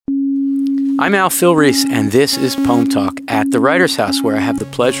I'm Al Filreis, and this is Poem Talk at the Writer's House, where I have the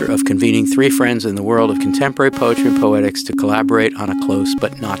pleasure of convening three friends in the world of contemporary poetry and poetics to collaborate on a close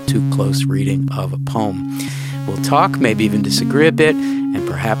but not too close reading of a poem. We'll talk, maybe even disagree a bit, and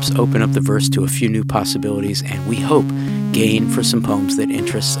perhaps open up the verse to a few new possibilities, and we hope gain for some poems that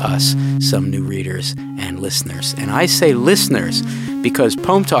interest us, some new readers and listeners. And I say listeners because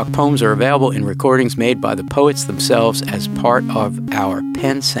Poem Talk poems are available in recordings made by the poets themselves as part of our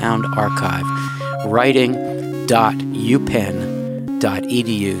Penn Sound archive,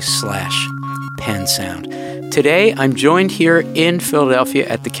 writing.upenn.edu/PennSound. Today, I'm joined here in Philadelphia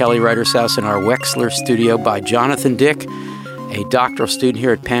at the Kelly Writers House in our Wexler studio by Jonathan Dick, a doctoral student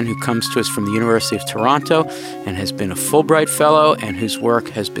here at Penn who comes to us from the University of Toronto and has been a Fulbright Fellow and whose work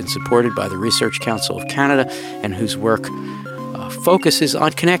has been supported by the Research Council of Canada and whose work focuses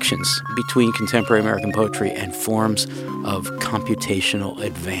on connections between contemporary American poetry and forms of computational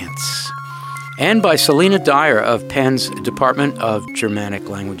advance. And by Selena Dyer of Penn's Department of Germanic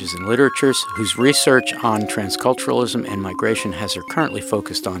Languages and Literatures, whose research on transculturalism and migration has her currently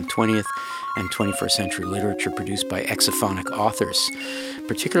focused on 20th and 21st century literature produced by exophonic authors,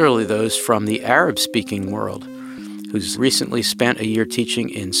 particularly those from the Arab-speaking world, who's recently spent a year teaching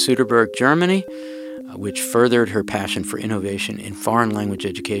in Suderburg, Germany, which furthered her passion for innovation in foreign language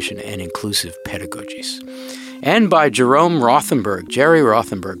education and inclusive pedagogies. And by Jerome Rothenberg, Jerry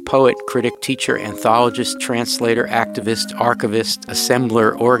Rothenberg, poet, critic, teacher, anthologist, translator, activist, archivist,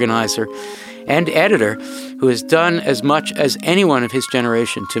 assembler, organizer, and editor, who has done as much as anyone of his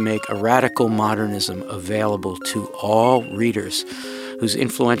generation to make a radical modernism available to all readers, whose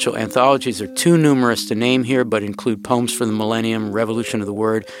influential anthologies are too numerous to name here, but include Poems for the Millennium, Revolution of the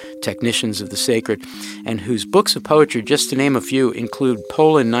Word, Technicians of the Sacred, and whose books of poetry, just to name a few, include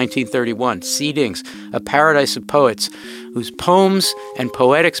Poland 1931, Seedings, A Paradise of Poets, whose Poems and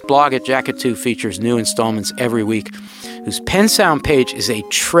Poetics blog at Jacket 2 features new installments every week, whose Penn Sound page is a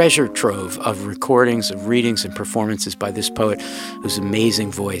treasure trove of recordings of readings and performances by this poet, whose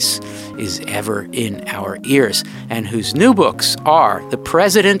amazing voice is ever in our ears, and whose new books are The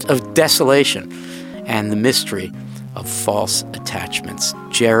President of Desolation and The Mystery of False Attachments.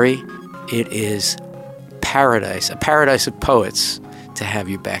 Jerry, it is paradise, a paradise of poets, to have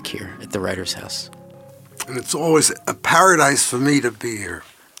you back here at the Writers' House. And it's always a paradise for me to be here.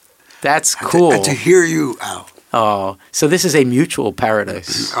 That's cool. And to hear you, Al. Oh, so this is a mutual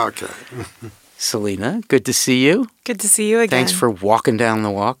paradise. Okay. Selena, good to see you. Good to see you again. Thanks for walking down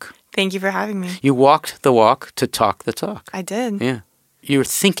the walk. Thank you for having me. You walked the walk to talk the talk. I did. Yeah. You're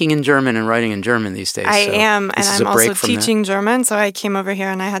thinking in German and writing in German these days. I am, and I'm also teaching that. German, so I came over here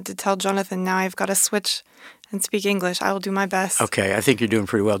and I had to tell Jonathan, now I've got to switch and speak English. I will do my best. Okay, I think you're doing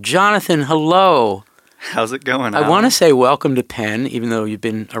pretty well. Jonathan, hello. How's it going, Al? I want to say welcome to Penn, even though you've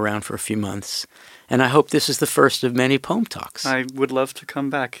been around for a few months. And I hope this is the first of many poem talks. I would love to come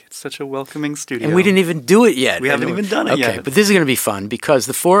back. It's such a welcoming studio. And we didn't even do it yet. We haven't even done it yet. Okay, but this is going to be fun because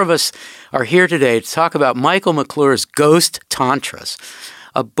the four of us are here today to talk about Michael McClure's Ghost Tantras,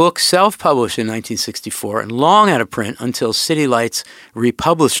 a book self-published in 1964 and long out of print until City Lights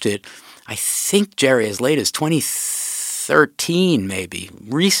republished it, I think, Jerry, as late as 2013 maybe,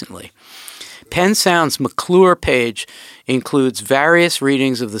 recently. Penn Sound's McClure page includes various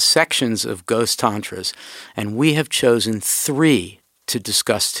readings of the sections of Ghost Tantras, and we have chosen 3 to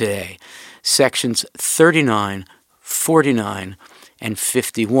discuss today, sections 39, 49, and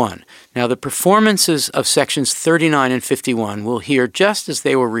 51. Now, the performances of sections 39 and 51 we'll hear just as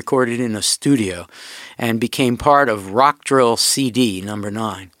they were recorded in a studio and became part of Rock Drill CD number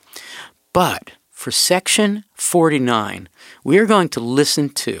 9. But for section 49, we are going to listen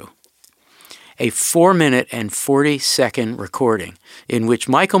to a 4-minute and 40-second recording in which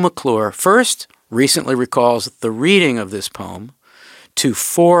Michael McClure first recently recalls the reading of this poem to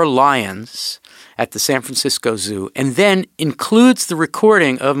 4 lions at the San Francisco Zoo, and then includes the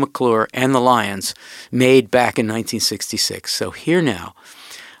recording of McClure and the lions made back in 1966. So here now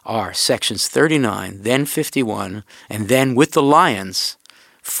are sections 39, then 51, and then with the lions,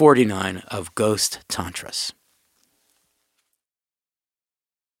 49 of Ghost Tantras.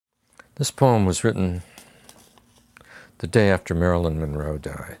 This poem was written the day after Marilyn Monroe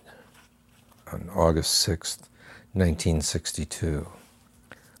died, on August 6th, 1962.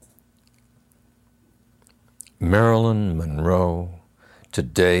 Marilyn Monroe,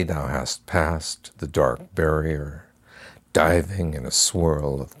 today thou hast passed the dark barrier, diving in a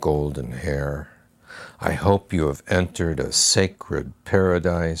swirl of golden hair. I hope you have entered a sacred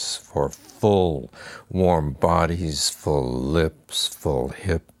paradise for full, warm bodies, full lips, full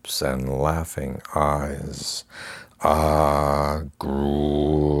hips, and laughing eyes. Ah,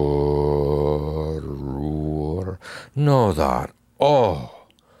 Groove. know that, oh,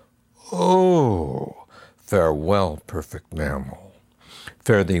 farewell, perfect mammal.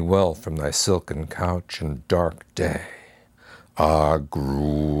 Fare thee well from thy silken couch in dark day.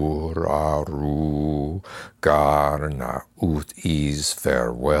 Agrur, aru, garna, ut is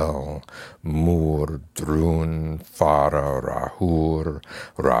farewell. Mur, drun, fara, rahur,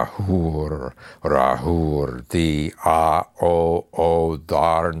 thee, o,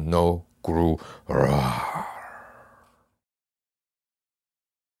 dar, no, gru, ra.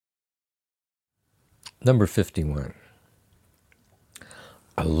 Number 51.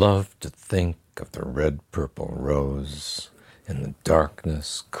 I love to think of the red-purple rose in the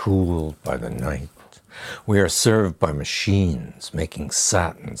darkness, cooled by the night. We are served by machines making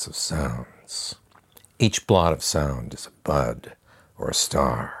satins of sounds. Each blot of sound is a bud or a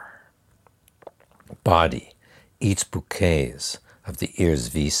star. Body eats bouquets of the ear's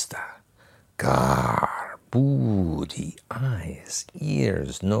vista. Gar, booty, eyes,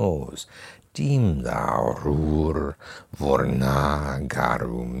 ears, nose. Dim thou rur, vorna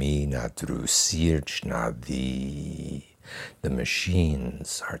garumina drusirchna thee. The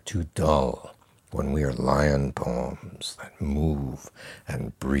machines are too dull when we are lion poems that move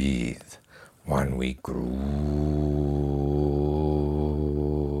and breathe when we grur.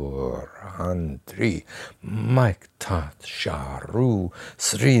 Handri, Mike Tat Sharu,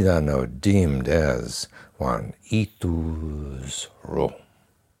 Sridano dim des, wan itus ro.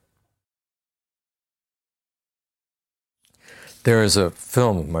 There is a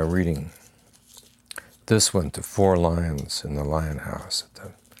film of my reading this one to 4 lions in the lion house at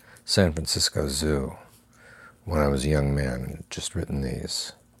the San Francisco Zoo when I was a young man and had just written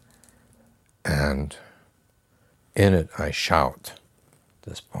these. And in it I shout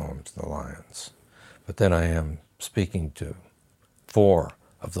this poem to the lions. But then I am speaking to 4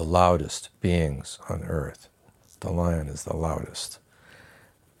 of the loudest beings on earth. The lion is the loudest.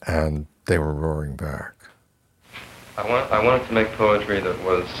 And they were roaring back. I wanted to make poetry that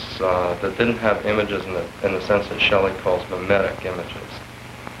was that didn't have images in the sense that Shelley calls mimetic images,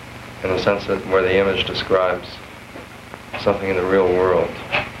 in the sense that where the image describes something in the real world,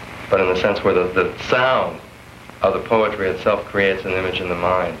 but in the sense where the sound of the poetry itself creates an image in the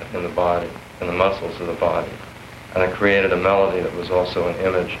mind, in the body, in the muscles of the body, and it created a melody that was also an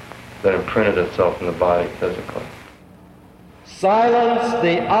image that imprinted itself in the body physically. Silence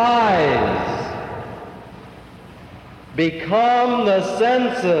the eyes. Become the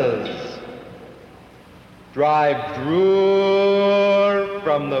senses. Drive Drur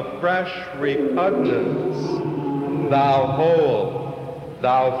from the fresh repugnance. Thou whole,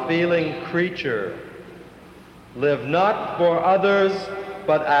 thou feeling creature. Live not for others,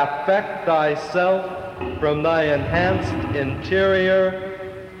 but affect thyself from thy enhanced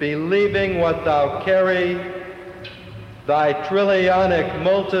interior, believing what thou carry, thy trillionic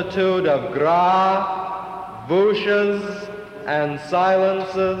multitude of gra, vushas and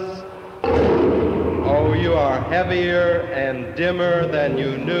silences. Oh, you are heavier and dimmer than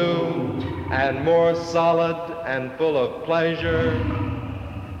you knew, and more solid and full of pleasure.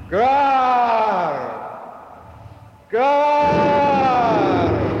 Gra! Gra!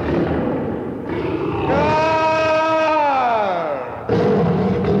 Gra!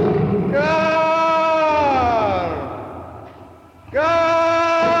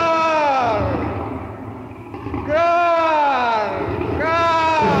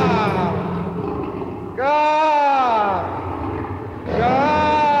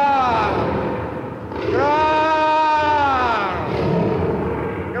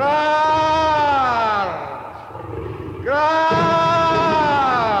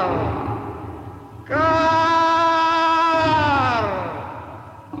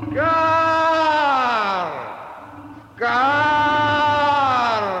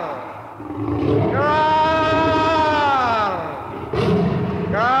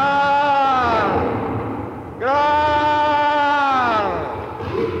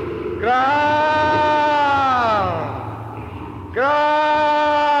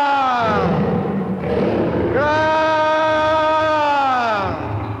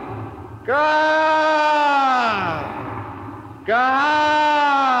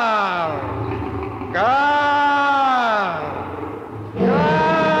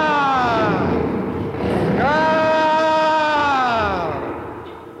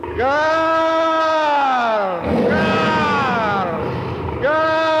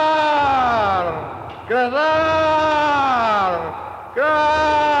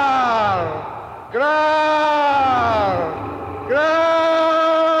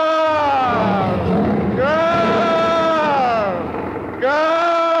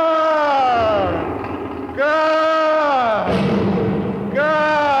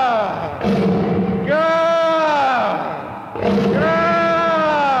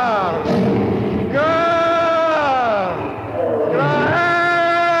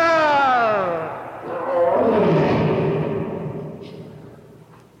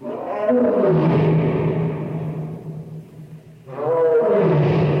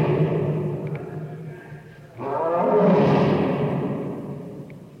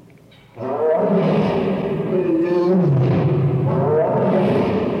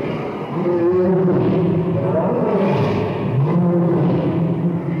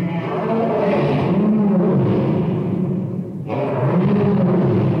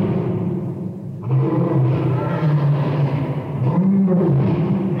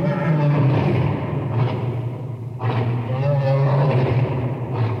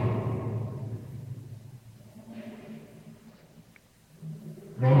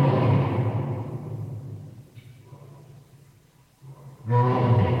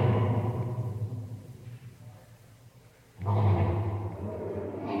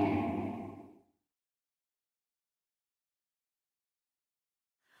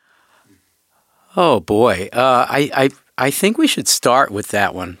 Oh, boy. I think we should start with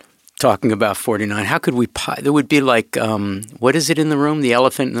that one, talking about 49. How could we... There would be like, what is it in the room? The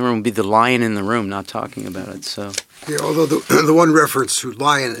elephant in the room would be the lion in the room, not talking about it, so... Yeah, although the one reference to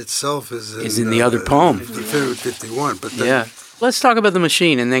lion itself is in the other poem. 51. But then, yeah. Let's talk about the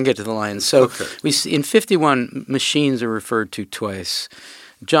machine and then get to the lion. So Okay. we see in 51, machines are referred to twice.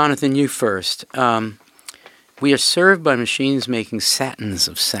 Jonathan, you first. We are served by machines making satins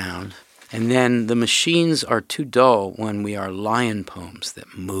of sound. And then the machines are too dull when we are lion poems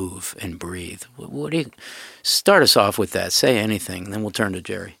that move and breathe. What do you... Start us off with that. Say anything, then we'll turn to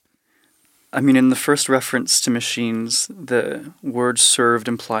Jerry. I mean, in the first reference to machines, the word served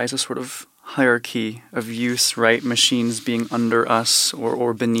implies a sort of hierarchy of use, right? Machines being under us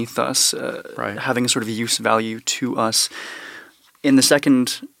or beneath us, Right. having a sort of use value to us. In the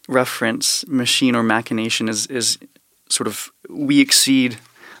second reference, machine or machination is sort of, we exceed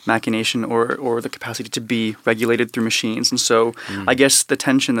machination or the capacity to be regulated through machines. And so I guess the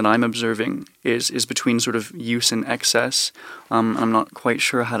tension that I'm observing is between sort of use and excess. I'm not quite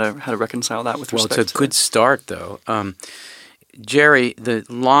sure how to reconcile that with respect to... Well, it's a good start, though. Jerry, the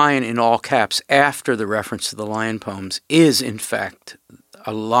line in all caps after the reference to the lion poems is, in fact,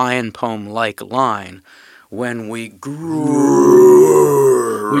 a lion poem-like line, when we grew,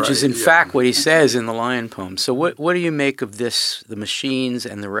 which is in fact what he says in the lion poem. So what do you make of this, the machines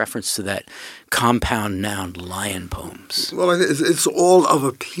and the reference to that compound noun lion poems? well, it's all of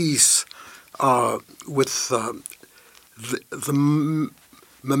a piece with the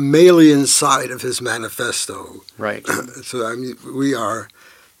mammalian side of his manifesto. Right. So I mean, we are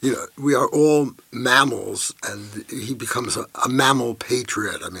all mammals, and he becomes a mammal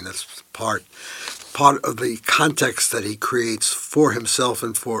patriot. I mean, that's part of the context that he creates for himself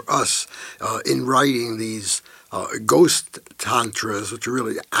and for us in writing these ghost tantras, which are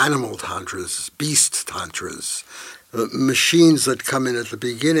really animal tantras, beast tantras. Machines that come in at the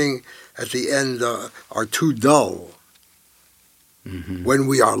beginning, at the end, are too dull. Mm-hmm. When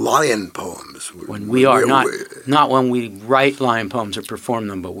we are lion poems. When we are, not when we write lion poems or perform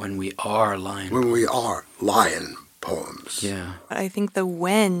them, but when we are lion poems. When we are lion poems. Yeah. I think the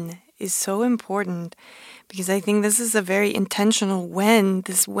when is so important because I think this is a very intentional when.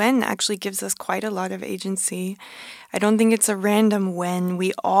 This when actually gives us quite a lot of agency. I don't think it's a random when.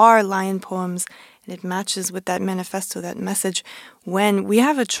 We are lion poems, and it matches with that manifesto, that message. When we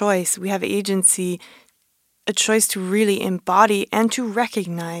have a choice, we have agency, a choice to really embody and to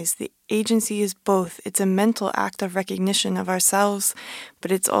recognize. The agency is both. It's a mental act of recognition of ourselves,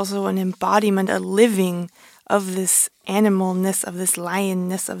 but it's also an embodiment, a living of this animalness, of this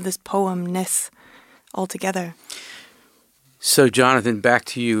lionness, of this poemness altogether. So, Jonathan, back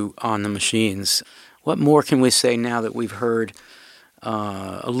to you on the machines. What more can we say now that we've heard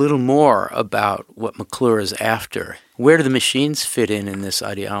a little more about what McClure is after? Where do the machines fit in this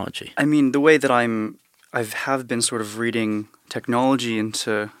ideology? I mean, the way that I have been sort of reading technology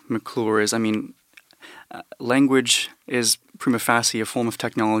into McClure is, I mean, language is prima facie a form of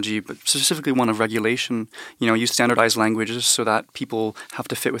technology, but specifically one of regulation. You know, you standardize languages so that people have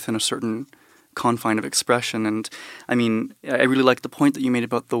to fit within a certain confine of expression. And I mean, I really like the point that you made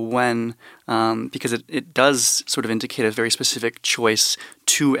about the when, because it does sort of indicate a very specific choice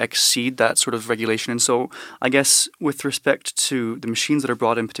to exceed that sort of regulation. And so I guess with respect to the machines that are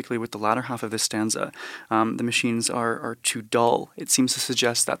brought in, particularly with the latter half of this stanza, the machines are too dull. It seems to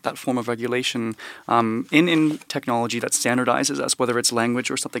suggest that that form of regulation in technology that standardizes us, whether it's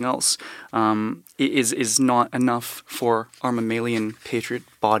language or something else, is not enough for our mammalian patriot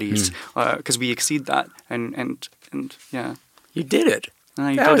bodies, because we exceed that. And yeah. You did it.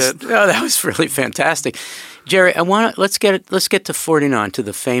 You did it. Oh, that was really fantastic, Jerry. Let's get to 49, to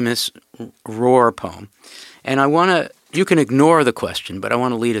the famous Roar poem, and you can ignore the question, but I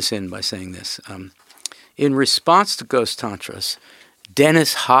want to lead us in by saying this. In response to Ghost Tantras,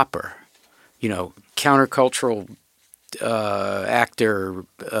 Dennis Hopper, countercultural actor,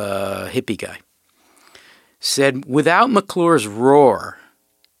 hippie guy, said, without McClure's Roar,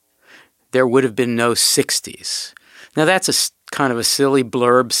 there would have been no 60s. Now, that's a kind of a silly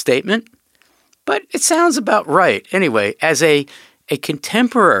blurb statement, but it sounds about right. Anyway, as a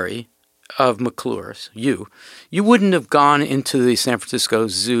contemporary of McClure's, you wouldn't have gone into the San Francisco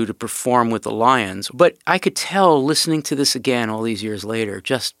Zoo to perform with the lions, but I could tell, listening to this again all these years later,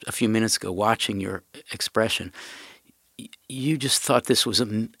 just a few minutes ago, watching your expression, you just thought this was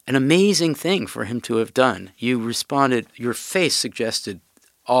an amazing thing for him to have done. You responded, your face suggested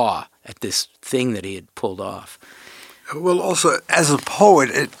awe at this thing that he had pulled off. Well, also, as a poet,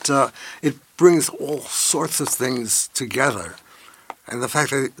 it brings all sorts of things together. And the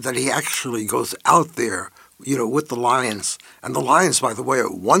fact that he actually goes out there, with the lions. And the lions, by the way,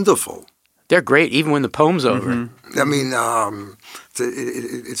 are wonderful. They're great, even when the poem's over. Mm-hmm. I mean,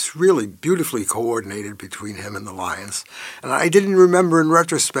 it's really beautifully coordinated between him and the lions. And I didn't remember in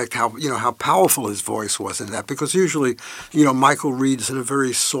retrospect how powerful his voice was in that, because usually, Michael reads in a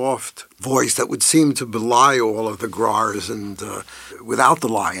very soft voice that would seem to belie all of the grars, and without the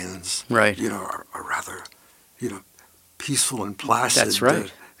lions, right? Are rather, peaceful and placid. That's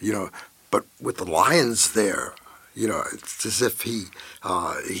right. But with the lions there, it's as if he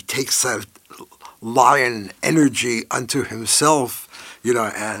takes that lion energy unto himself,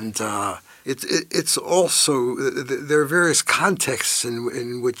 and it's also, there are various contexts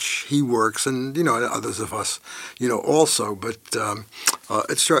in which he works, and others of us, also. But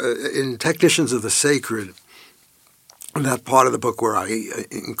it's in Technicians of the Sacred, that part of the book where I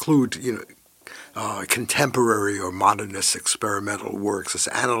include, contemporary or modernist experimental works as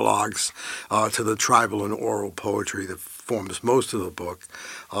analogs to the tribal and oral poetry that forms most of the book.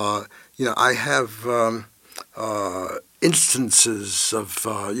 I have instances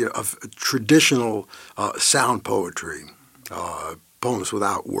of traditional sound poetry, poems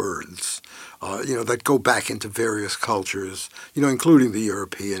without words, that go back into various cultures, including the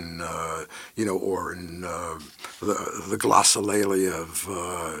European, or in the glossolalia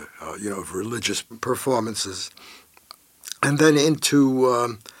of religious performances, and then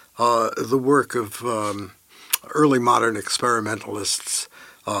into the work of early modern experimentalists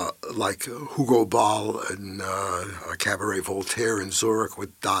like Hugo Ball and Cabaret Voltaire in Zurich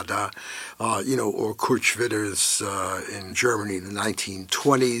with Dada, or Kurt Schwitters in Germany in the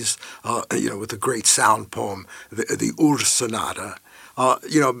 1920s, with the great sound poem, the Ur-Sonata. But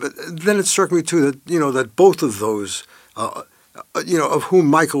then it struck me too that that both of those, of whom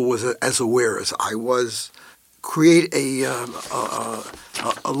Michael was as aware as I was, create a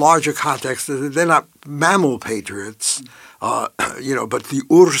larger context. They're not mammal patriots, but the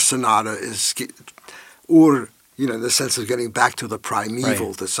Ur-Sonata is Ur, in the sense of getting back to the primeval,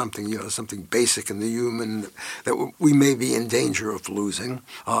 right, to something, something basic in the human that we may be in danger of losing.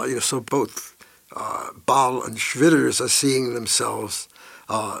 So both Ball and Schwitters are seeing themselves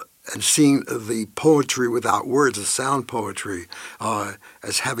and seeing the poetry without words, the sound poetry,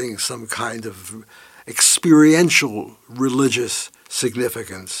 as having some kind of experiential religious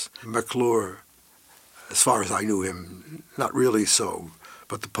significance. McClure, as far as I knew him, not really so,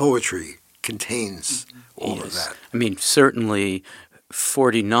 but the poetry contains all of that. I mean, certainly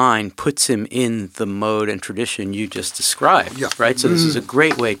 49 puts him in the mode and tradition you just described, yeah, right? So this is a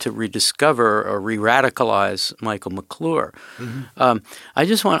great way to rediscover or re-radicalize Michael McClure. I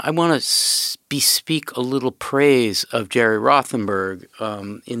want to bespeak a little praise of Jerry Rothenberg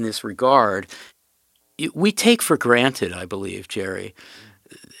in this regard. We take for granted, I believe, Jerry,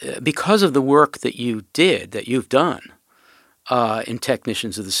 because of the work that you've done in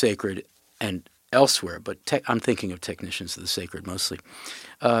Technicians of the Sacred and elsewhere, but I'm thinking of Technicians of the Sacred mostly.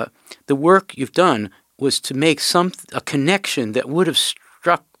 The work you've done was to make a connection that would have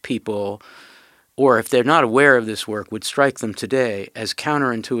struck people, or if they're not aware of this work, would strike them today as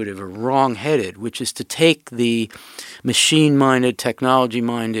counterintuitive or wrong-headed, which is to take the machine-minded,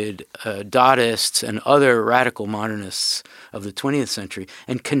 technology-minded Dadaists and other radical modernists of the 20th century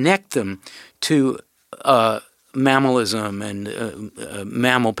and connect them to mammalism and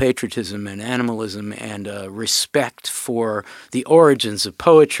mammal patriotism and animalism and respect for the origins of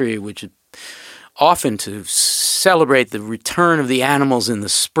poetry, which is often to celebrate the return of the animals in the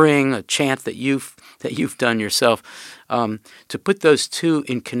spring, a chant that you've done yourself. To put those two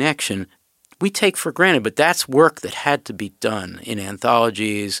in connection, we take for granted, but that's work that had to be done in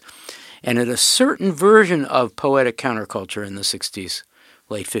anthologies and in a certain version of poetic counterculture in the 60s,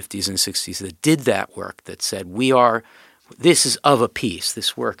 late 50s and 60s that did that work, that said, this is of a piece,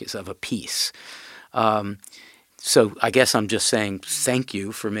 this work is of a piece. So I guess I'm just saying thank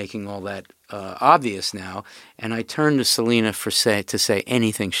you for making all that obvious now, and I turn to Selena to say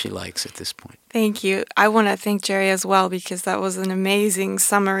anything she likes at this point. Thank you. I want to thank Jerry as well, because that was an amazing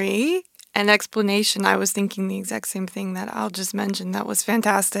summary and explanation. I was thinking the exact same thing that I'll just mention. That was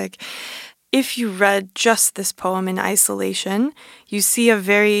fantastic. If you read just this poem in isolation, you see a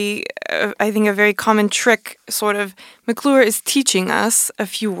very common trick, sort of. McClure is teaching us a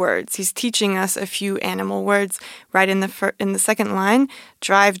few words. He's teaching us a few animal words right in the second line.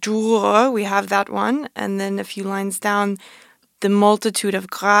 Drive drour, we have that one. And then a few lines down, the multitude of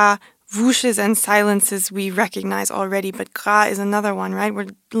gras, whooshes and silences we recognize already. But gras is another one, right? We're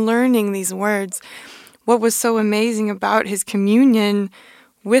learning these words. What was so amazing about his communion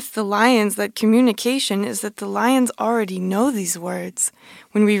with the lions, that communication is that the lions already know these words.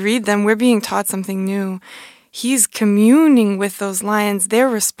 When we read them, we're being taught something new. He's communing with those lions. They're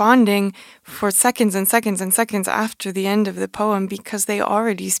responding for seconds and seconds and seconds after the end of the poem because they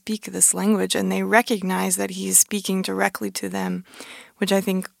already speak this language and they recognize that he is speaking directly to them, which I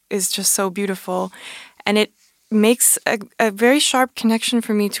think is just so beautiful. And it makes a very sharp connection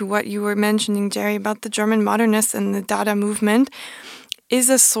for me to what you were mentioning, Jerry, about the German modernists and the Dada movement. Is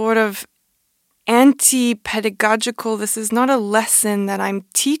a sort of anti-pedagogical, this is not a lesson that I'm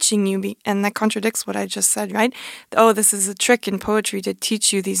teaching you, and that contradicts what I just said, right? Oh, this is a trick in poetry to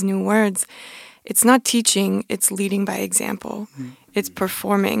teach you these new words. It's not teaching, it's leading by example. It's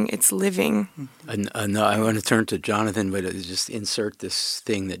performing, it's living. No, I want to turn to Jonathan, but just insert this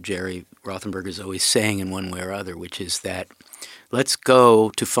thing that Jerry Rothenberg is always saying in one way or other, which is that let's go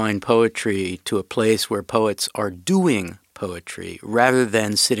to find poetry to a place where poets are doing poetry rather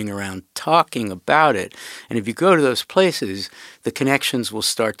than sitting around talking about it. And if you go to those places, the connections will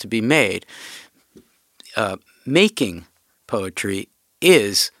start to be made. Making poetry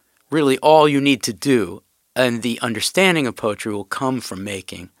is really all you need to do, and the understanding of poetry will come from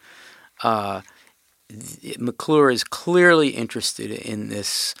making. McClure is clearly interested in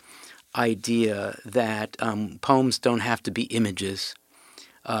this idea that poems don't have to be images.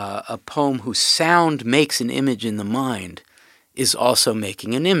 A poem whose sound makes an image in the mind is also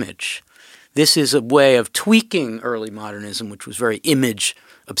making an image. This is a way of tweaking early modernism, which was very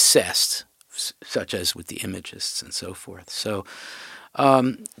image-obsessed, such as with the Imagists and so forth. So,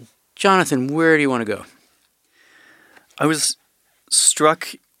 Jonathan, where do you want to go? I was struck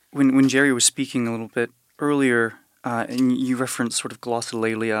when Jerry was speaking a little bit earlier, and you referenced sort of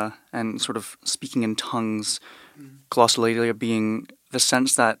glossolalia and sort of speaking in tongues, glossolalia being the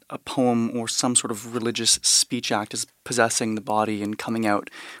sense that a poem or some sort of religious speech act is possessing the body and coming out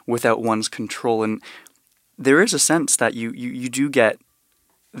without one's control. And there is a sense that you do get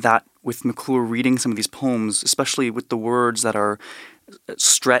that with McClure reading some of these poems, especially with the words that are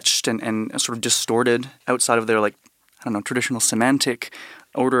stretched and sort of distorted outside of their, like, I don't know, traditional semantic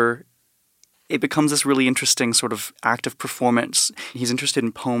order. It becomes this really interesting sort of act of performance. He's interested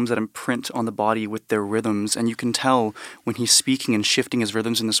in poems that imprint on the body with their rhythms, and you can tell when he's speaking and shifting his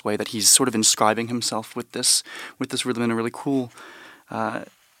rhythms in this way that he's sort of inscribing himself with this rhythm in a really cool.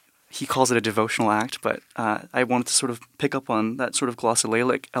 He calls it a devotional act, but I wanted to sort of pick up on that sort of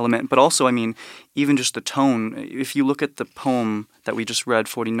glossolalic element. But also, I mean, even just the tone. If you look at the poem that we just read,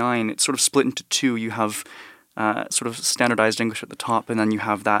 49, it's sort of split into two. You have sort of standardized English at the top, and then you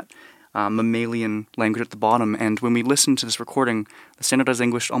have that mammalian language at the bottom. And when we listened to this recording, the standardized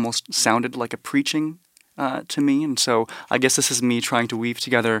English almost sounded like a preaching to me. And so I guess this is me trying to weave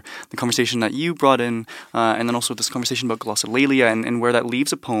together the conversation that you brought in and then also this conversation about glossolalia and where that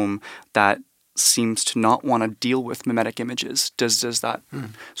leaves a poem that seems to not want to deal with mimetic images. Does that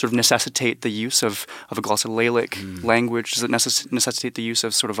sort of necessitate the use of a glossolalic language? Does it necessitate the use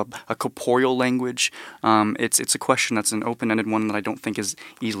of sort of a corporeal language? It's a question that's an open-ended one that I don't think is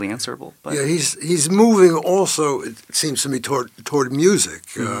easily answerable. But. Yeah, he's moving also, it seems to me, toward music.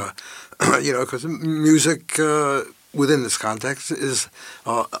 Because music within this context is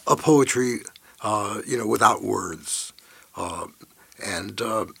a poetry, without words.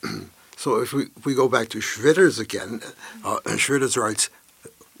 So if we go back to Schwitters again, Schwitters writes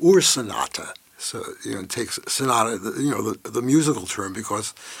Ursonate. So it takes sonata, the musical term,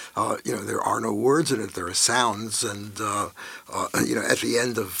 because there are no words in it. There are sounds, and at the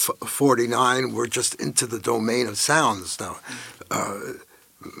end of 49, we're just into the domain of sounds now.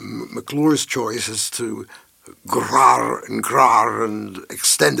 McClure's choice is to grar and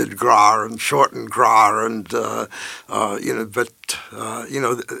extended grar and shortened grar and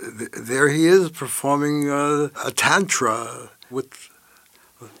there he is performing a tantra with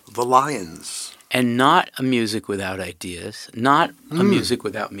the lions. And not a music without ideas, not a music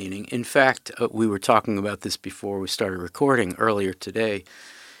without meaning. In fact, we were talking about this before we started recording earlier today.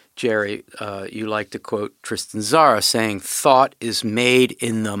 Jerry, you like to quote Tristan Tzara saying, "Thought is made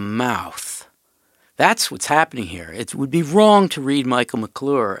in the mouth." That's what's happening here. It would be wrong to read Michael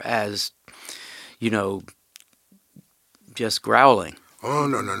McClure as, just growling. Oh,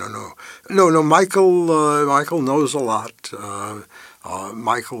 no. Michael knows a lot.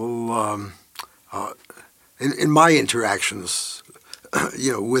 Michael, in my interactions,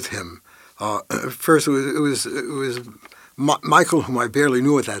 with him, first it was Michael, whom I barely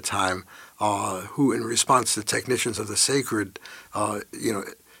knew at that time, who, in response to Technicians of the Sacred,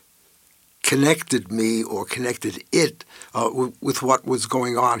 connected me or connected it with what was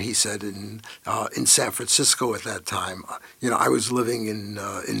going on. He said in San Francisco at that time. I was living in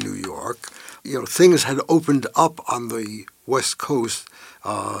New York. Things had opened up on the West Coast.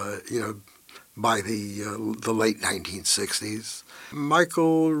 By the late 1960s,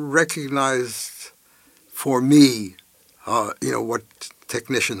 Michael recognized for me, what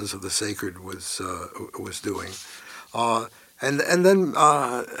Technicians of the Sacred was doing, and then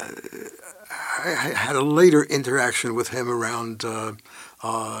I had a later interaction with him around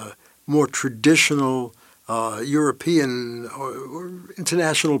more traditional European or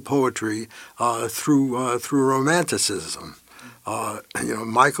international poetry through Romanticism.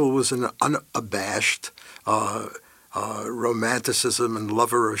 Michael was an unabashed Romanticism and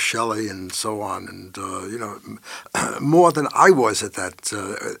lover of Shelley and so on, and more than I was at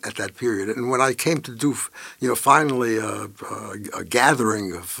that period. And when I came to do, finally a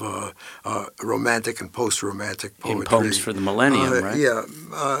gathering of romantic and post-romantic poetry in Poems for the Millennium, right?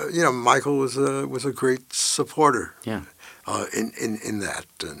 Yeah, Michael was a great supporter. Yeah. In that,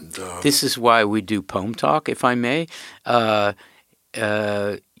 and this is why we do Poem Talk, if I may.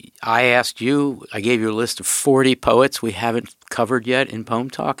 I asked you, I gave you a list of 40 poets we haven't covered yet in Poem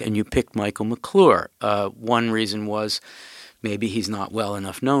Talk, and you picked Michael McClure. One reason was maybe he's not well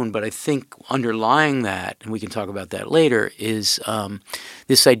enough known, but I think underlying that, and we can talk about that later, is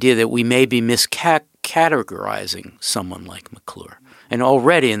this idea that we may be miscategorizing someone like McClure. And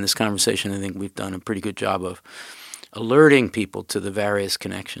already in this conversation, I think we've done a pretty good job of alerting people to the various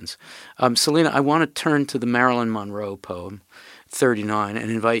connections. Selena, I want to turn to the Marilyn Monroe poem, 39,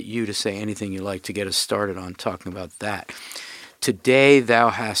 and invite you to say anything you like to get us started on talking about that. Today thou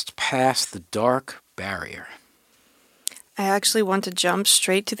hast passed the dark barrier. I actually want to jump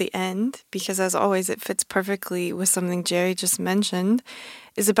straight to the end because, as always, it fits perfectly with something Jerry just mentioned.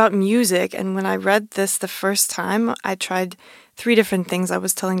 It's about music, and when I read this the first time, I tried 3 different things I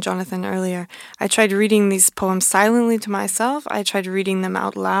was telling Jonathan earlier. I tried reading these poems silently to myself, I tried reading them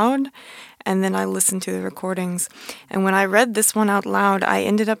out loud, and then I listened to the recordings. And when I read this one out loud, I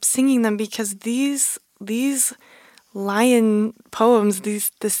ended up singing them because these lion poems,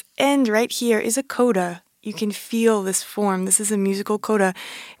 this end right here is a coda. You can feel this form. This is a musical coda.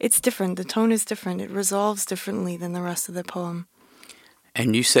 It's different. The tone is different. It resolves differently than the rest of the poem.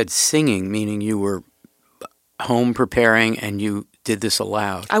 And you said singing, meaning you were home preparing and you did this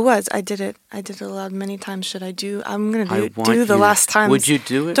aloud. I did it. I did it aloud many times. I'm going to do the last time. Would you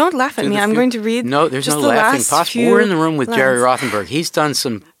do it? Don't laugh at me. I'm going to read. No, there's no laughing possible. We're in the room with Jerry Rothenberg. He's done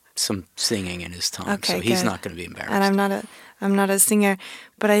some singing in his time, so he's not going to be embarrassed. And I'm not a singer,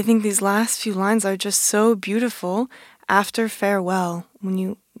 but I think these last few lines are just so beautiful. After farewell, when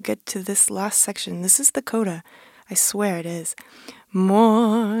you get to this last section, this is the coda. I swear it is.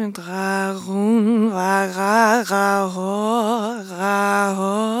 Mordrarun ra ra hor ra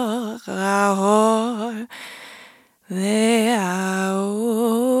hor ra hor they are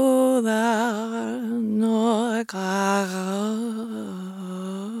nor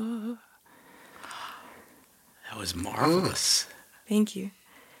That was marvelous. Thank you.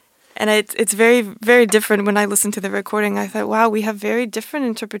 And it's very, very different when I listened to the recording. I thought, wow, we have very different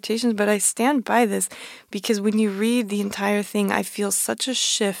interpretations, but I stand by this because when you read the entire thing, I feel such a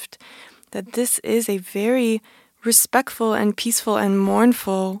shift that this is a very respectful and peaceful and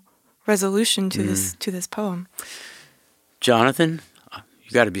mournful resolution to this poem. Jonathan,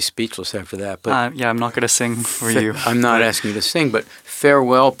 you got to be speechless after that. But I'm not going to sing for you. I'm not asking you to sing, but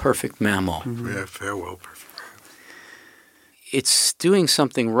farewell, perfect mammal. Mm-hmm. Yeah, farewell, perfect. It's doing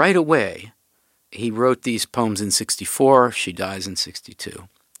something right away. He wrote these poems in 1964. She dies in 1962.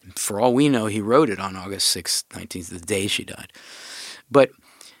 For all we know, he wrote it on August 6, 19th, the day she died. But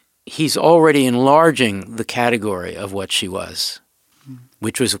he's already enlarging the category of what she was,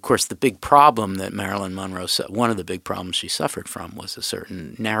 which was, of course, the big problem that Marilyn Monroe, one of the big problems she suffered from was a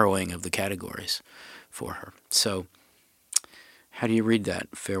certain narrowing of the categories for her. So how do you read that,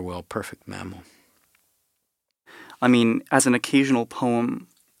 farewell, perfect mammal? I mean, as an occasional poem,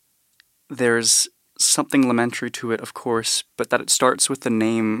 there's something lamentary to it, of course, but that it starts with the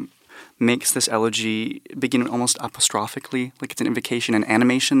name makes this elegy begin almost apostrophically, like it's an invocation and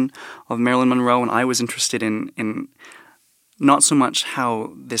animation of Marilyn Monroe, and I was interested in not so much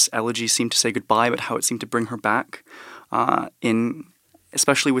how this elegy seemed to say goodbye, but how it seemed to bring her back,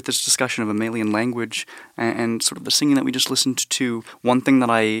 especially with this discussion of a Malian language and sort of the singing that we just listened to. One thing that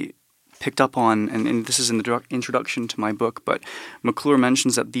I picked up on, and this is in the introduction to my book, but McClure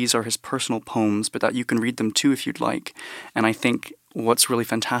mentions that these are his personal poems, but that you can read them too if you'd like. And I think what's really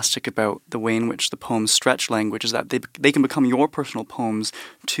fantastic about the way in which the poems stretch language is that they can become your personal poems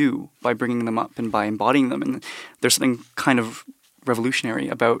too, by bringing them up and by embodying them. And there's something kind of revolutionary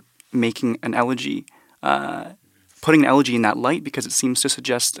about making an elegy, putting an elegy in that light, because it seems to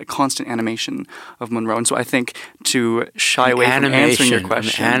suggest a constant animation of Monroe. And so I think to shy away from answering your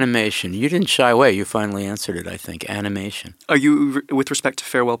question... Animation. You didn't shy away. You finally answered it, I think. Animation. Are you, with respect to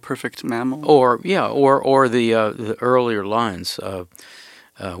Farewell, Perfect Mammal? Or the earlier lines,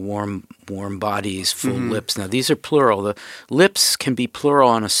 warm bodies, full lips. Now, these are plural. The lips can be plural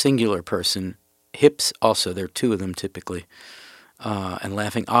on a singular person. Hips also, there are two of them typically. And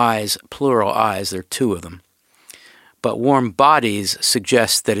laughing eyes, plural eyes, there are two of them. But warm bodies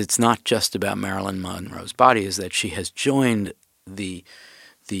suggest that it's not just about Marilyn Monroe's body, is that she has joined the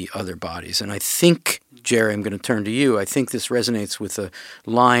other bodies. And I think, Jerry, I'm going to turn to you. I think this resonates with a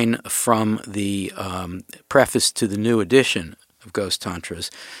line from the preface to the new edition of Ghost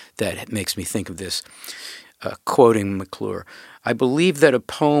Tantras that makes me think of this, quoting McClure. I believe that a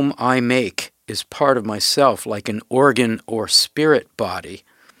poem I make is part of myself, like an organ or spirit body.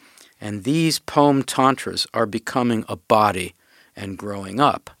 And these poem tantras are becoming a body and growing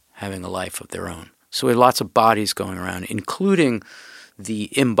up, having a life of their own. So we have lots of bodies going around, including the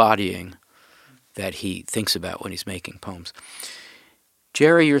embodying that he thinks about when he's making poems.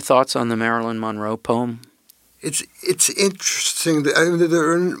 Jerry, your thoughts on the Marilyn Monroe poem? It's interesting.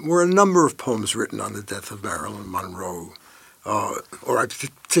 There were a number of poems written on the death of Marilyn Monroe, or I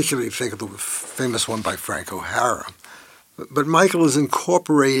particularly think of the famous one by Frank O'Hara. But Michael is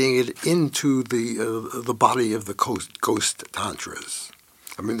incorporating it into the body of the Ghost Tantras.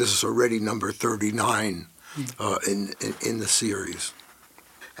 I mean, this is already number 39 in the series.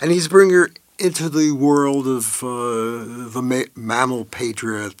 And he's bringing her into the world of the mammal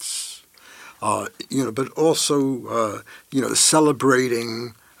patriots, but also,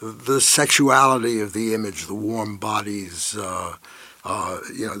 celebrating the sexuality of the image, the warm bodies, all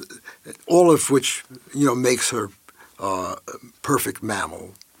of which, makes her perfect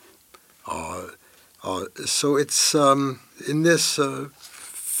mammal. So it's in this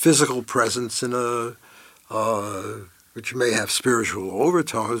physical presence in which may have spiritual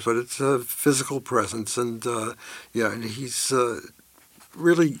overtones, but it's a physical presence, and and he's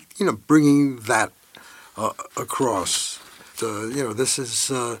really bringing that across. This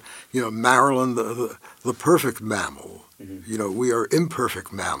is Marilyn, the perfect mammal. Mm-hmm. We are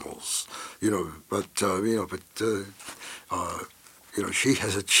imperfect mammals. But she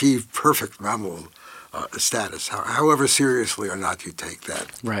has achieved perfect mammal status. However seriously or not you take that.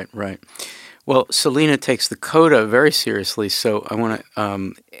 Right. Well, Selena takes the coda very seriously, so I want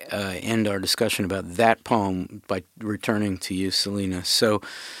to end our discussion about that poem by returning to you, Selena. So,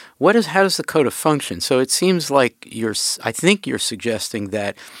 how does the coda function? So it seems like I think you're suggesting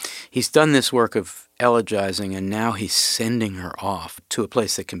that he's done this work of elegizing, and now he's sending her off to a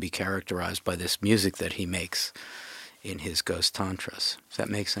place that can be characterized by this music that he makes in his Ghost Tantras. Does that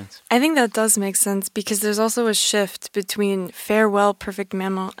make sense? I think that does make sense, because there's also a shift between Farewell, Perfect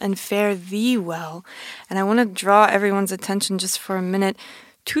Mammal and Fare Thee Well. And I want to draw everyone's attention just for a minute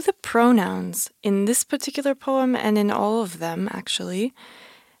to the pronouns in this particular poem, and in all of them, actually.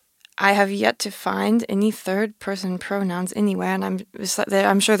 I have yet to find any third-person pronouns anywhere, and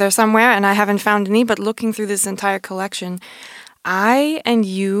I'm sure they're somewhere, and I haven't found any, but looking through this entire collection, I and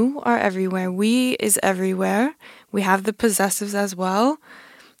you are everywhere. We is everywhere. We have the possessives as well,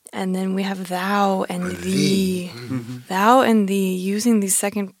 and then we have thou and thee. Mm-hmm. Thou and thee, using the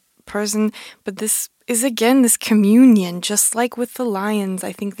second person, but this is again this communion, just like with the lions.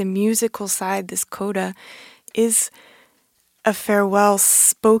 I think the musical side, this coda, is a farewell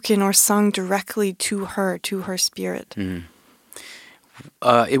spoken or sung directly to her spirit. Mm.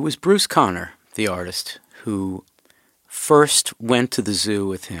 It was Bruce Conner, the artist, who first went to the zoo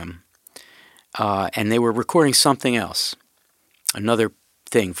with him, and they were recording something else, another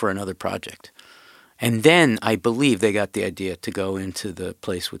thing for another project. And then I believe they got the idea to go into the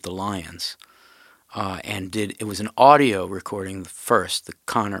place with the lions, it was an audio recording first, the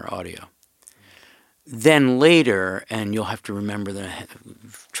Conner audio. Then later, and you'll have to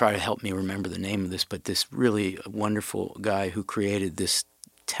try to help me remember the name of this, but this really wonderful guy who created this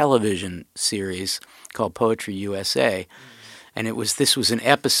television series called Poetry USA, and this was an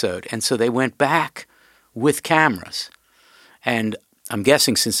episode, and so they went back with cameras, and I'm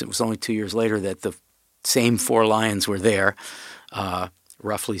guessing since it was only 2 years later that the same 4 lions were there,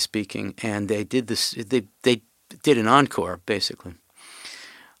 roughly speaking, and they did this. They did an encore basically.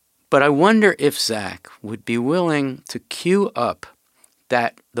 But I wonder if Zach would be willing to cue up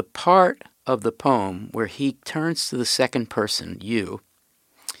the part of the poem where he turns to the second person, you,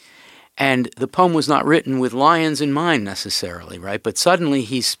 and the poem was not written with lions in mind necessarily, right? But suddenly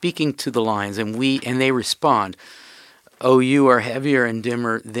he's speaking to the lions, and they respond, "Oh, you are heavier and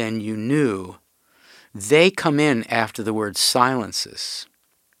dimmer than you knew." They come in after the word silences.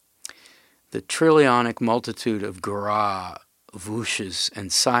 The trillionic multitude of gra, vooshes,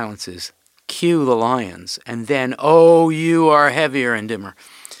 and silences cue the lions, and then, "Oh, you are heavier and dimmer."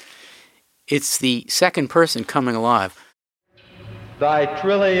 It's the second person coming alive. Thy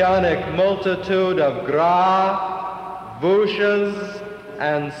trillionic multitude of gra, vooshes,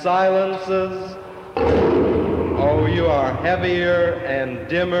 and silences, oh, you are heavier and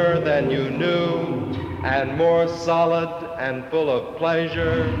dimmer than you knew, and more solid and full of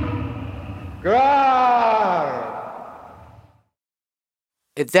pleasure. Gra!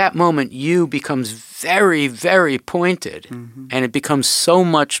 At that moment, you becomes very, very pointed, and it becomes so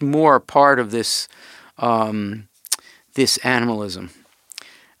much more part of this this animalism.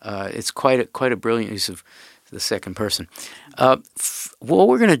 It's quite a brilliant use of the second person. What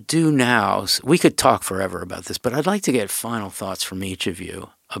we're going to do now, we could talk forever about this, but I'd like to get final thoughts from each of you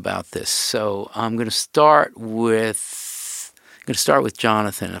about this. So I'm going to start with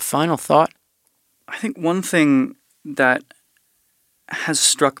Jonathan. A final thought? I think one thing that has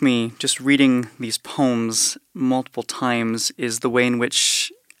struck me just reading these poems multiple times is the way in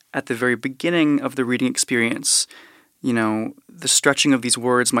which, at the very beginning of the reading experience, the stretching of these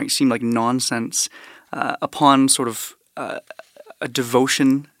words might seem like nonsense. Upon sort of a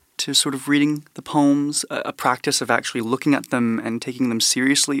devotion to sort of reading the poems, a practice of actually looking at them and taking them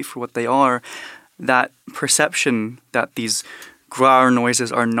seriously for what they are, that perception that these grar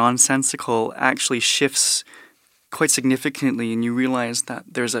noises are nonsensical actually shifts quite significantly, and you realize that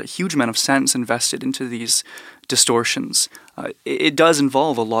there's a huge amount of sense invested into these distortions. It does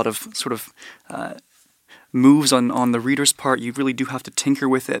involve a lot of sort of moves on the reader's part. You really do have to tinker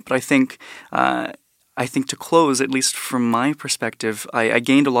with it. But I think to close, at least from my perspective, I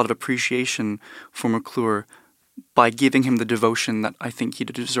gained a lot of appreciation for McClure by giving him the devotion that I think he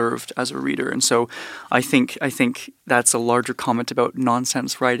deserved as a reader. And so I think that's a larger comment about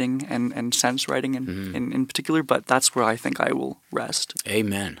nonsense writing and sense writing in particular, but that's where I think I will rest.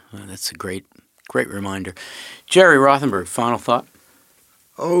 Amen. Well, that's a great reminder. Jerry Rothenberg, final thought?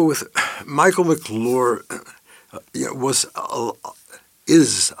 Oh, with Michael McClure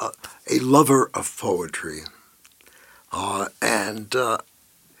is a lover of poetry, and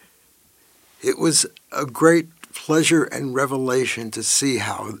it was a great pleasure and revelation to see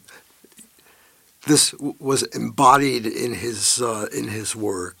how this was embodied in his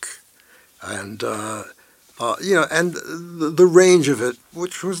work, and and the range of it,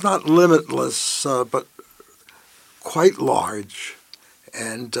 which was not limitless, but quite large,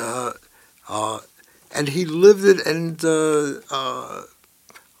 and he lived it, and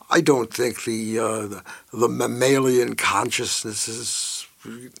I don't think the mammalian consciousness is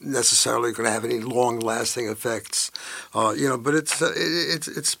necessarily going to have any long-lasting effects, but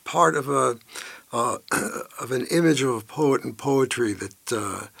it's part of an image of a poet and poetry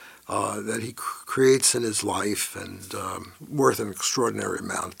that he creates in his life, and worth an extraordinary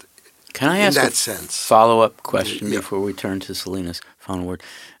amount. Can I ask in that sense? Follow-up question before we turn to Selena's final word?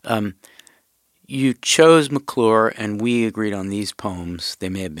 You chose McClure, and we agreed on these poems. They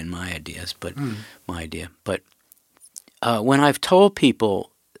may have been my ideas, but my idea. But when I've told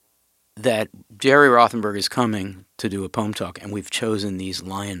people that Jerry Rothenberg is coming to do a poem talk, and we've chosen these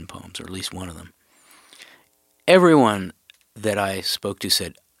lion poems, or at least one of them, everyone that I spoke to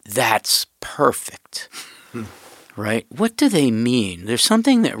said, "That's perfect." Right? What do they mean? There's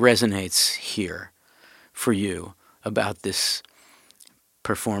something that resonates here for you about this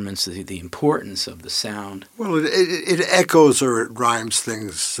performance, the importance of the sound. Well, it echoes or it rhymes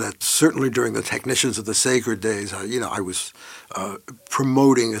things that certainly during the Technicians of the Sacred Days, I was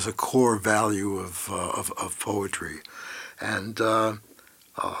promoting as a core value of poetry, and so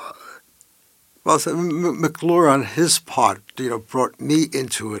McClure on his part, brought me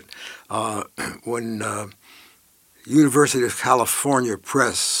into it when University of California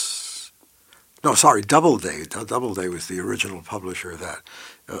Press. No, sorry, Doubleday. Doubleday was the original publisher of that.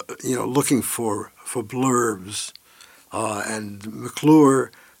 Looking for blurbs, and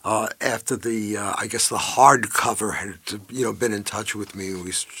McClure, after the hardcover had been in touch with me,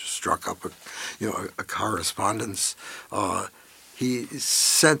 we struck up a correspondence. He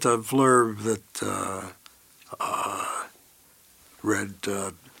sent a blurb that read,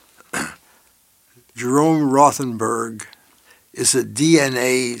 Jerome Rothenberg is a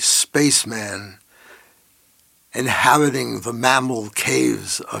DNA spaceman inhabiting the mammal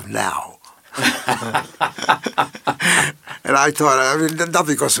caves of now. And I thought, I mean, not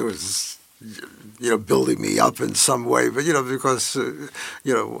because it was, building me up in some way, but, because,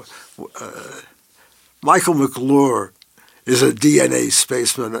 Michael McClure is a DNA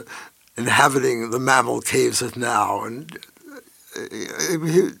spaceman inhabiting the mammal caves of now, and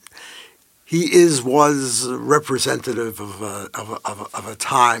he was representative of a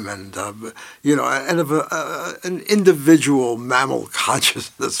time, and and of an individual mammal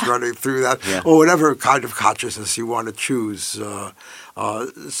consciousness running through that, or whatever kind of consciousness you want to choose. So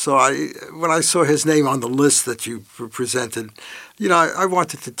when I saw his name on the list that you presented, I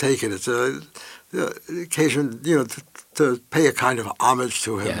wanted to take it. It's the occasion, to pay a kind of homage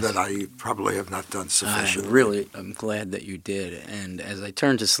to him that I probably have not done sufficiently. I'm glad that you did. And as I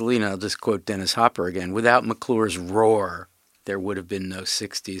turn to Selena, I'll just quote Dennis Hopper again. Without McClure's roar, there would have been no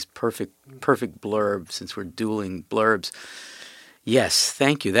 60s. Perfect blurb, since we're dueling blurbs. Yes,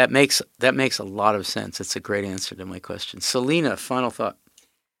 thank you. That makes a lot of sense. It's a great answer to my question. Selena, final thought.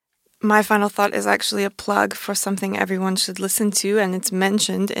 My final thought is actually a plug for something everyone should listen to, and it's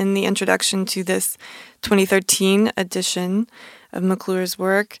mentioned in the introduction to this 2013 edition of McClure's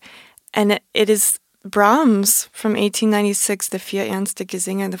work. And it is Brahms from 1896, the Vier Ernste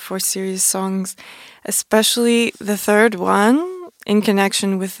Gesänge, the 4 serious songs, especially the third one, in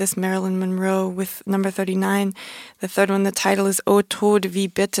connection with this Marilyn Monroe, with number 39. The third one, the title is O Tod, wie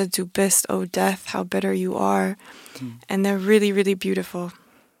bitter du bist, O Death, how bitter you are. And they're really, really beautiful.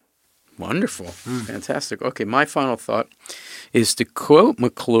 Wonderful. Fantastic. Okay, my final thought is to quote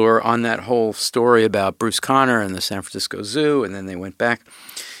McClure on that whole story about Bruce Conner and the San Francisco Zoo, and then they went back.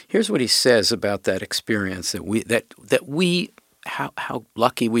 Here's what he says about that experience, how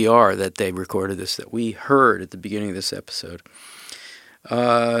lucky we are that they recorded this, that we heard at the beginning of this episode.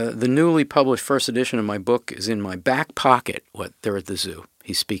 The newly published first edition of my book is in my back pocket. They're at the zoo.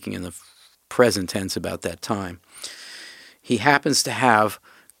 He's speaking in the present tense about that time. He happens to have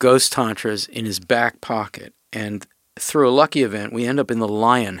Ghost Tantras in his back pocket, and through a lucky event, we end up in the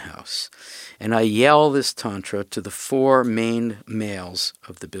Lion House, and I yell this Tantra to the 4 main males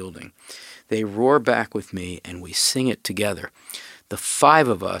of the building. They roar back with me, and we sing it together. The 5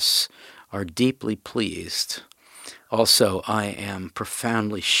 of us are deeply pleased. Also, I am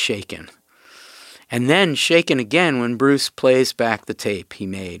profoundly shaken. And then shaken again when Bruce plays back the tape he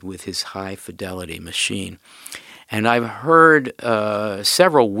made with his high-fidelity machine. And I've heard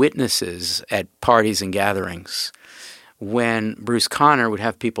several witnesses at parties and gatherings. When Bruce Conner would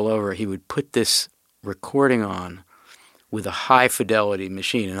have people over, he would put this recording on with a high-fidelity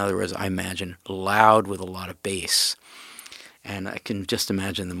machine. In other words, I imagine loud with a lot of bass. And I can just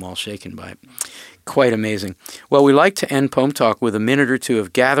imagine them all shaken by it. Quite amazing. Well, we like to end Poem Talk with a minute or two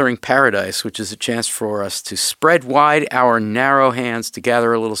of Gathering Paradise, which is a chance for us to spread wide our narrow hands to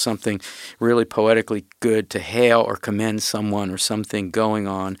gather a little something really poetically good, to hail or commend someone or something going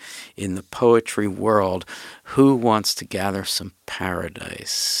on in the poetry world. Who wants to gather some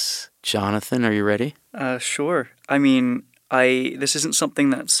paradise? Jonathan, are you ready? Sure. I mean, this isn't something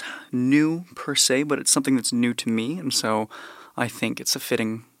that's new per se, but it's something that's new to me, and so I think it's a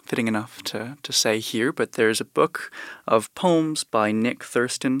fitting enough to say here. But there's a book of poems by Nick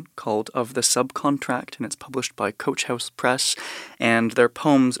Thurston called Of the Subcontract, and it's published by Coach House Press, and they're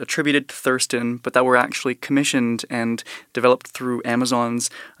poems attributed to Thurston, but that were actually commissioned and developed through Amazon's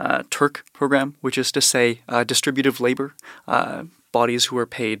Turk program, which is to say distributive labor, bodies who are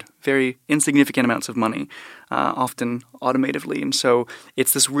paid very insignificant amounts of money, often automatively. And so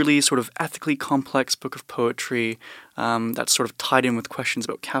it's this really sort of ethically complex book of poetry that's sort of tied in with questions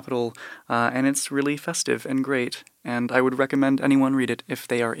about capital, and it's really festive and great. And I would recommend anyone read it if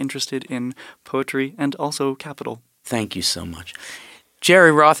they are interested in poetry and also capital. Thank you so much.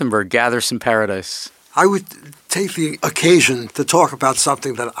 Jerry Rothenberg, Gather Some Paradise. I would take the occasion to talk about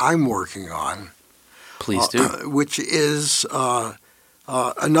something that I'm working on. Please do. Which is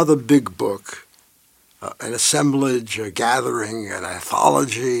another big book, an assemblage, a gathering, an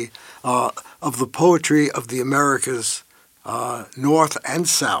anthology of the poetry of the Americas, North and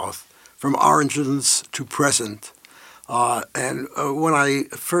South, from origins to present. And when I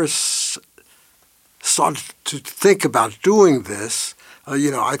first started to think about doing this,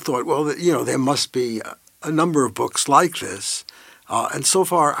 I thought, well, there must be a number of books like this. And so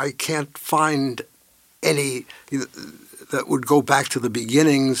far, I can't find any that would go back to the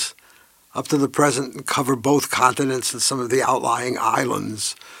beginnings up to the present and cover both continents and some of the outlying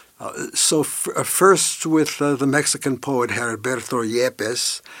islands. So first with the Mexican poet Heriberto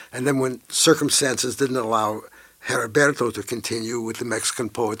Yepes, and then when circumstances didn't allow Heriberto to continue, with the Mexican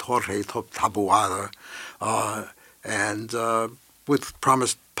poet Jorge Taboada, and with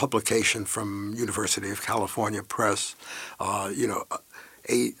promised publication from University of California Press. A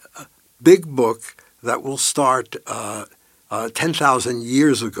big book that will start 10,000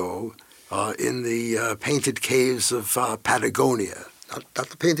 years ago in the painted caves of Patagonia. Not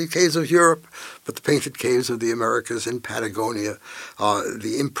the painted caves of Europe, but the painted caves of the Americas in Patagonia.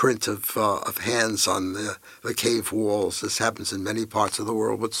 The imprint of hands on the cave walls. This happens in many parts of the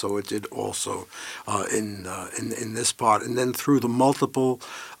world, but so it did also in this part. And then through the multiple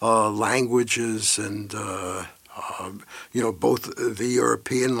languages and both the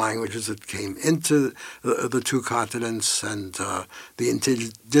European languages that came into the two continents and the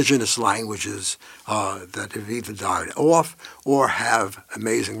indigenous languages that have either died off or have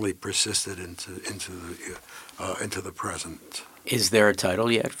amazingly persisted into the present. Is there a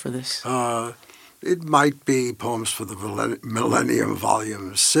title yet for this? It might be Poems for the Millennium,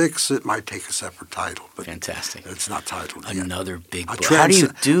 Volume 6. It might take a separate title. But fantastic. It's not titled yet. Another big book. How do you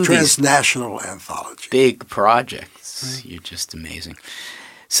do transnational these anthology? Big projects. Right. You're just amazing.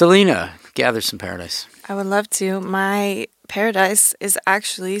 Selena, gather some paradise. I would love to. My paradise is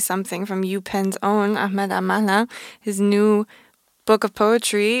actually something from UPenn's own Ahmed Amala. His new book of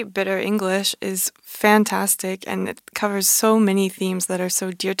poetry, Bitter English, is fantastic, and it covers so many themes that are so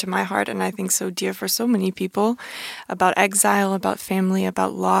dear to my heart, and I think so dear for so many people, about exile, about family,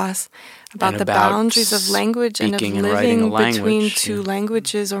 about loss, about the boundaries of language and of living between two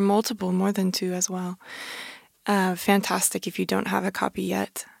languages or multiple, more than two as well. Fantastic. If you don't have a copy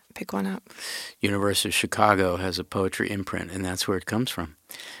yet, pick one up. University of Chicago has a poetry imprint, and that's where it comes from.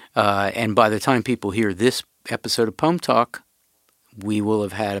 And by the time people hear this episode of Poem Talk, we will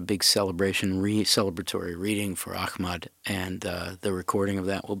have had a big celebratory reading for Ahmad, and the recording of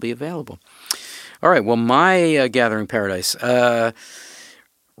that will be available. All right, well, my Gathering Paradise,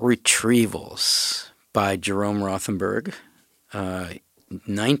 Retrievals by Jerome Rothenberg,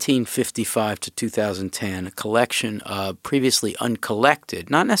 1955 to 2010, a collection of previously uncollected,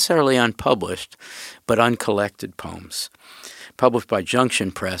 not necessarily unpublished, but uncollected poems, published by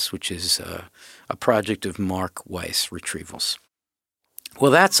Junction Press, which is a project of Mark Weiss, Retrievals. Well,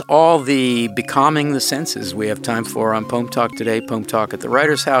 that's all the Becoming the Senses we have time for on Poem Talk today. Poem Talk at the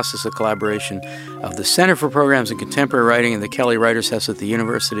Writers' House is a collaboration of the Center for Programs in Contemporary Writing and the Kelly Writers' House at the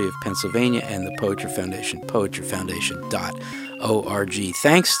University of Pennsylvania and the Poetry Foundation, poetryfoundation.org.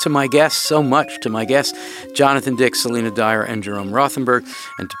 Thanks to my guests, so much to my guests, Jonathan Dick, Selena Dyer, and Jerome Rothenberg,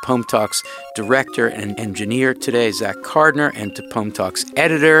 and to Poem Talk's director and engineer today, Zach Cardner, and to Poem Talk's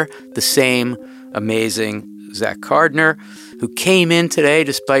editor, the same amazing Zach Cardner, who came in today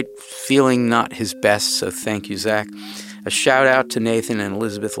despite feeling not his best, so thank you, Zach. A shout out to Nathan and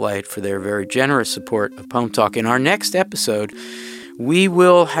Elizabeth Light for their very generous support of Poem Talk. In our next episode, we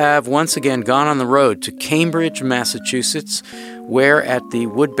will have once again gone on the road to Cambridge, Massachusetts, where at the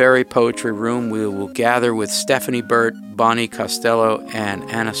Woodbury Poetry Room we will gather with Stephanie Burt, Bonnie Costello, and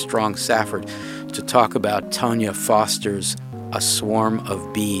Anna Strong Safford to talk about Tonya Foster's A Swarm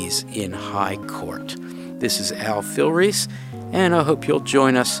of Bees in High Court. This is Al Filreis, and I hope you'll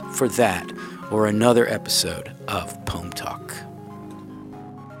join us for that or another episode of Poem Talk.